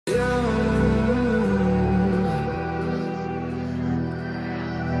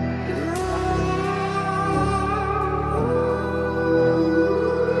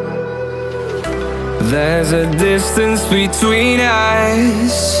there's a distance between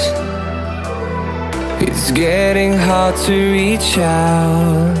us. It's getting hard to reach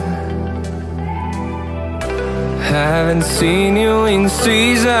out. Haven't seen you in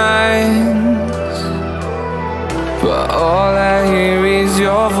seasons, but all I hear is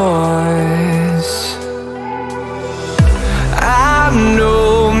your voice. I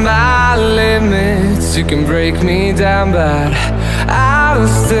know my limits, you can break me down, but I'll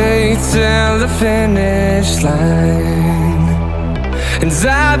stay till the finish line. And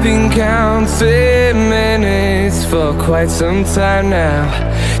I've been counting minutes for quite some time now,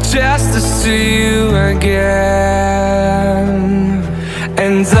 just to see you again.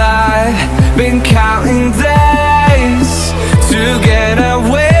 And I've been counting days to get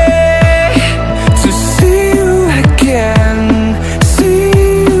away, to see you again, see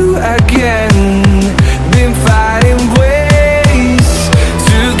you again. Been fighting ways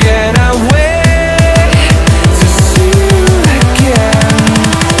to get away, to see you again,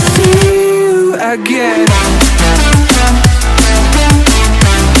 see you again.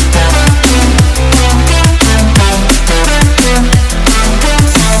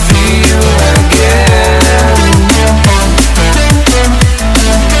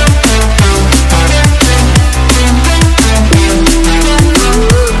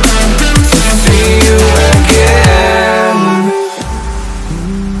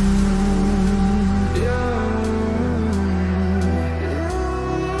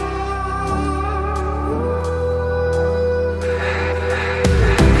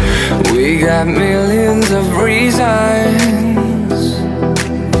 We got millions of reasons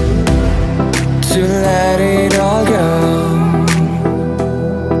to let it all go.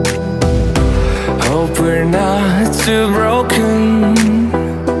 Hope we're not too broken